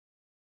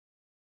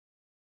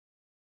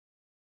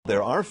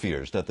There are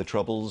fears that the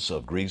troubles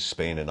of Greece,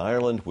 Spain, and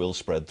Ireland will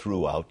spread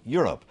throughout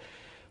Europe.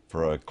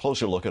 For a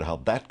closer look at how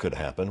that could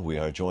happen, we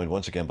are joined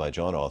once again by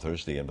John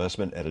Authers, the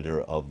investment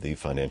editor of the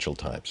Financial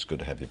Times. Good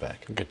to have you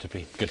back. Good to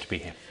be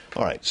here.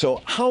 All right.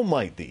 So how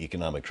might the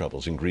economic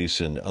troubles in Greece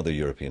and other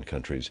European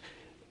countries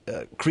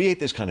create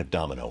this kind of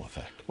domino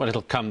effect? Well,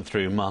 it'll come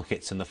through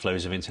markets and the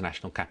flows of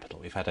international capital.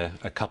 We've had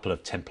a couple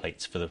of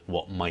templates for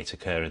what might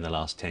occur in the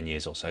last 10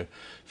 years or so.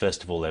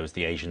 First of all, there was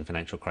the Asian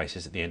financial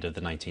crisis at the end of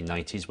the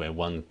 1990s, where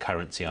one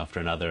currency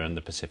after another and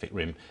the Pacific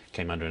Rim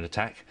came under an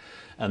attack.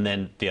 And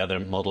then the other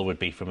model would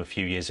be from a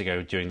few years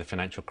ago during the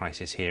financial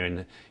crisis here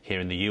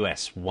in the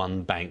US.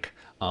 One bank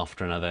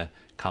after another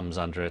comes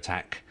under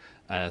attack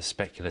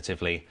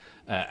speculatively,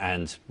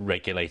 and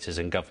regulators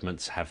and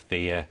governments have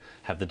the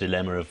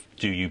dilemma of,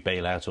 do you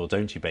bail out or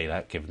don't you bail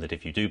out, given that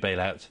if you do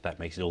bail out, that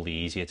makes it all the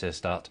easier to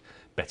start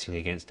betting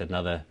against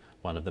another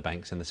one of the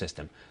banks in the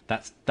system.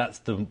 That's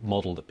the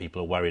model that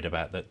people are worried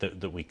about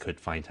that we could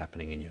find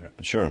happening in Europe.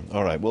 Sure.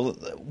 All right. Well,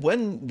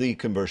 when the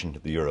conversion to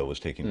the euro was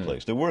taking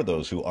place, there were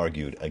those who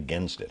argued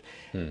against it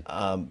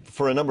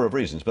for a number of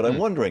reasons. But I'm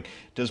wondering,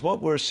 does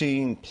what we're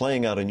seeing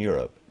playing out in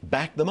Europe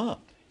back them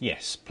up?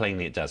 Yes,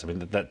 plainly it does. I mean,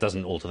 that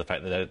doesn't alter the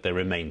fact that there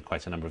remain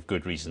quite a number of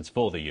good reasons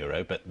for the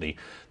euro, but the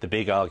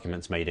big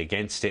arguments made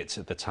against it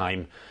at the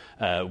time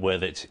were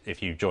that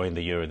if you joined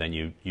the euro, then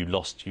you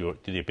lost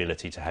the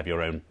ability to have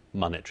your own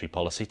monetary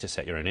policy, to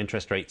set your own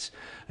interest rates,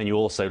 and you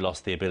also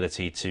lost the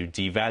ability to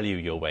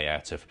devalue your way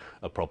out of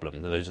a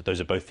problem.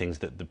 Those are both things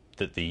that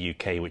the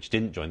UK, which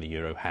didn't join the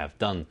euro, have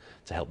done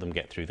to help them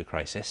get through the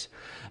crisis.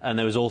 And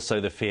there was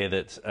also the fear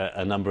that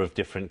a number of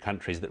different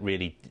countries that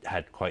really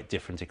had quite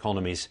different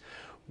economies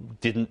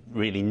didn't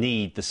really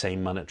need the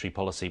same monetary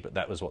policy, but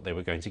that was what they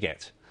were going to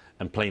get.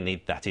 And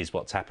plainly, that is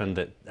what's happened,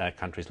 that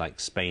countries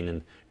like Spain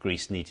and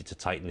Greece needed to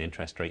tighten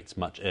interest rates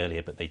much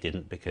earlier, but they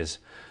didn't, because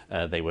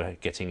they were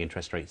getting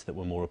interest rates that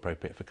were more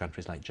appropriate for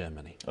countries like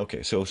Germany.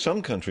 OK, so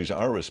some countries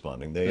are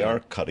responding. They are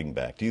cutting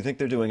back. Do you think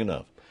they're doing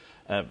enough?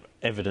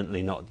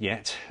 Evidently not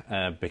yet,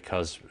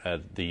 because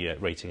the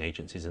rating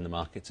agencies in the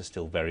markets are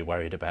still very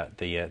worried about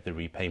the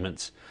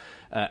repayments.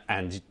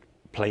 And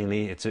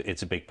plainly,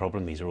 it's a big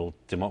problem. These are all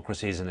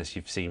democracies, and as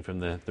you've seen from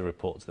the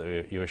reports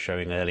that you were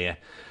showing earlier,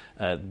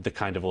 the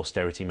kind of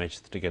austerity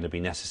measures that are going to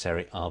be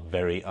necessary are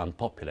very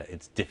unpopular.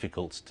 It's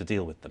difficult to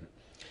deal with them.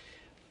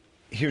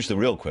 Here's the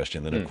real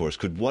question then, of course.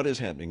 Could what is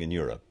happening in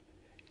Europe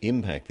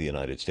impact the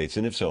United States,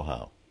 and if so,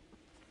 how?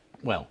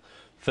 Well,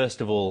 first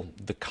of all,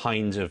 the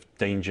kind of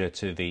danger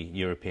to the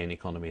European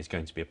economy is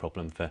going to be a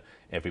problem for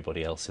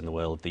everybody else in the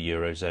world. The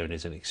Eurozone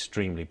is an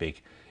extremely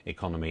big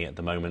economy at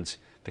the moment.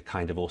 The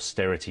kind of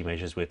austerity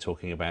measures we're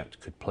talking about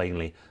could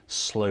plainly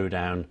slow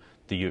down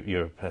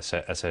Europe as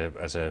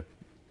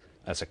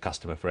a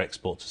customer for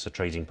exports, as a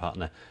trading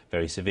partner,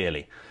 very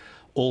severely.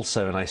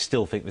 Also, and I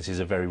still think this is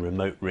a very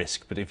remote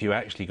risk, but if you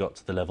actually got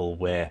to the level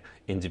where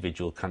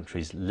individual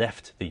countries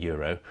left the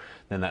euro,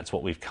 then that's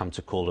what we've come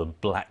to call a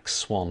black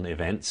swan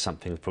event,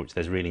 something for which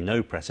there's really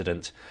no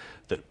precedent,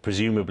 that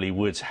presumably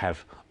would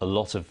have a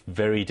lot of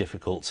very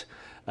difficult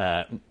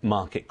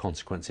market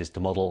consequences to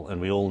model, and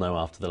we all know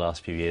after the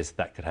last few years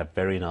that could have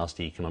very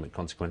nasty economic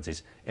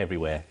consequences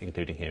everywhere,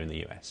 including here in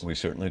the US. We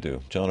certainly do.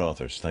 John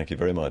Authers, thank you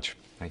very much.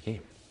 Thank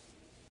you.